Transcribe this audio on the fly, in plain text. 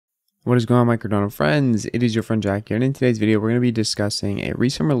What is going on, my Cardano friends? It is your friend Jack here, and in today's video we're going to be discussing a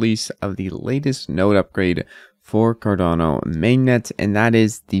recent release of the latest node upgrade for Cardano mainnet, and that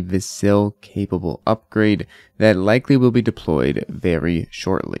is the Vasil capable upgrade that likely will be deployed very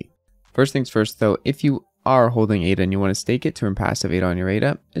shortly. First things first though, if you are holding ADA and you want to stake it to earn passive ADA on your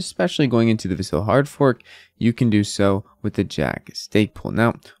ADA, especially going into the Vasil hard fork, you can do so with the Jack stake pool.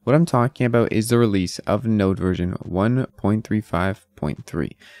 Now, what I'm talking about is the release of node version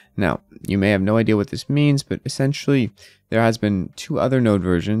 1.35.3. Now, you may have no idea what this means, but essentially there has been two other node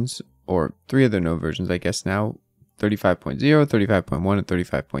versions, or three other node versions, I guess now, 35.0, 35.1, and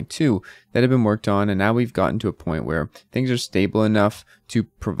 35.2 that have been worked on, and now we've gotten to a point where things are stable enough to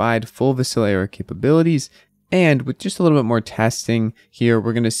provide full Vasil era capabilities. And with just a little bit more testing here,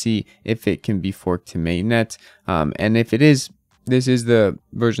 we're going to see if it can be forked to mainnet. And if it is, this is the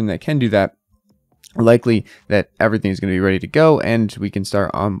version that can do that. Likely that everything is going to be ready to go and we can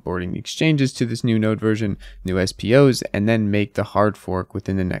start onboarding exchanges to this new node version, new SPOs, and then make the hard fork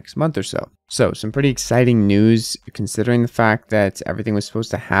within the next month or so. So some pretty exciting news considering the fact that everything was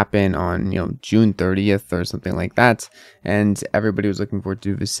supposed to happen on June 30th or something like that, and everybody was looking forward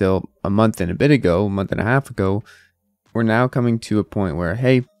to Vasil a month and a half ago. We're now coming to a point where,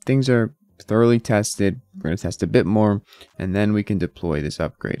 hey, things are thoroughly tested. We're going to test a bit more and then we can deploy this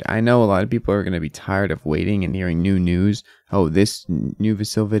upgrade. I know a lot of people are going to be tired of waiting and hearing new news. Oh, this new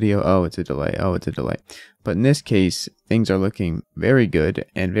Vasil video, oh, it's a delay. Oh, it's a delay. But in this case, things are looking very good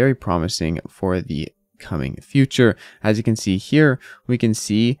and very promising for the coming future. As you can see here, we can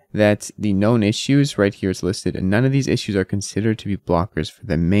see that the known issues right here is listed, and none of these issues are considered to be blockers for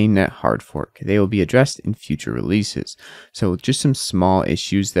the mainnet hard fork. They will be addressed in future releases. So just some small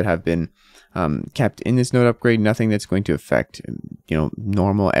issues that have been kept in this node upgrade, nothing that's going to affect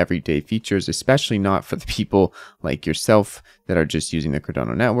normal everyday features, especially not for the people like yourself that are just using the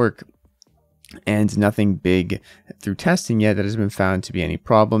Cardano network. And nothing big through testing yet that has been found to be any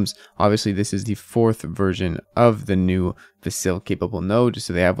problems. Obviously, this is the fourth version of the new Vasil capable node,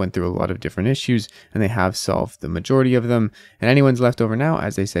 so they have went through a lot of different issues and they have solved the majority of them. And anyone's left over now,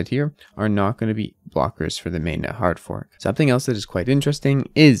 as they said here, are not going to be blockers for the mainnet hard fork. Something else that is quite interesting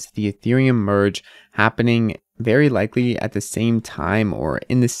is the Ethereum merge happening very likely at the same time or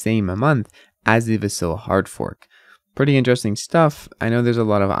in the same month as the Vasil hard fork. Pretty interesting stuff. I know there's a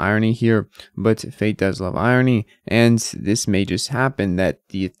lot of irony here, but fate does love irony, and this may just happen that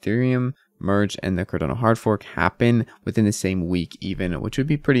the Ethereum merge and the Cardano hard fork happen within the same week even, which would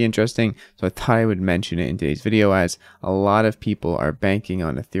be pretty interesting. So I thought I would mention it in today's video, as a lot of people are banking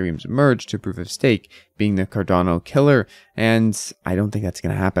on Ethereum's merge to proof of stake being the Cardano killer, and I don't think that's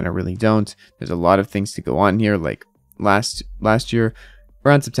going to happen. I really don't. There's a lot of things to go on here. Like last year,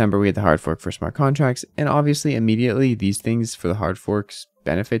 around September, we had the hard fork for smart contracts, and obviously immediately these things for the hard fork's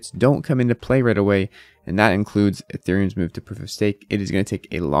benefits don't come into play right away, and that includes Ethereum's move to proof of stake. It is going to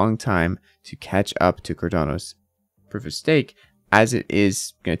take a long time to catch up to Cardano's proof of stake, as it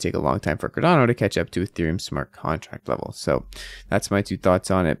is going to take a long time for Cardano to catch up to Ethereum's smart contract level. So that's my two thoughts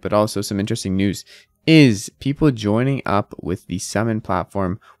on it. But also some interesting news is people joining up with the Summon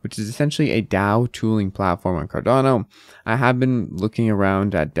platform, which is essentially a DAO tooling platform on Cardano. I have been looking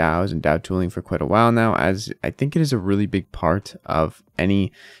around at DAOs and DAO tooling for quite a while now, as I think it is a really big part of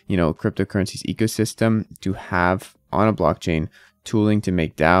any cryptocurrencies ecosystem to have on a blockchain tooling to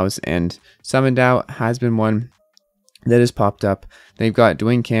make DAOs, and Summon DAO has been one that has popped up. They've got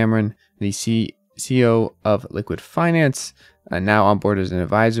Dwayne Cameron, the CEO of Liquid Finance, now on board as an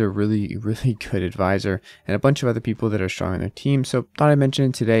advisor, really good advisor, and a bunch of other people that are strong on their team. So thought I'd mention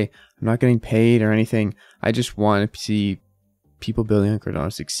it today. I'm not getting paid or anything. I just want to see people building on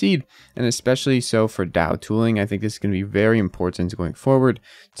Cardano succeed, and especially so for DAO tooling. I think this is going to be very important going forward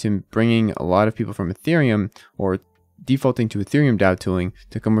to bringing a lot of people from Ethereum or defaulting to Ethereum DAO tooling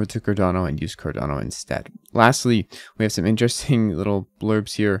to come over to Cardano and use Cardano instead. Lastly, we have some interesting little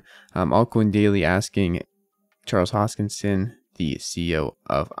blurbs here. Altcoin Daily asking Charles Hoskinson, the CEO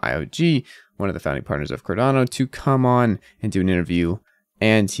of IOG, one of the founding partners of Cardano, to come on and do an interview,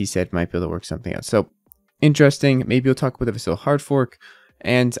 and he said might be able to work something out. So interesting. Maybe we'll talk about the Vasil hard fork,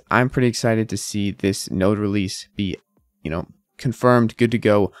 and I'm pretty excited to see this node release be confirmed, good to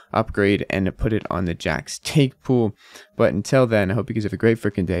go, upgrade, and put it on the Jack stake pool. But until then, I hope you guys have a great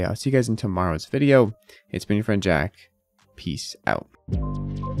freaking day. I'll see you guys in tomorrow's video. It's been your friend Jack. Peace out.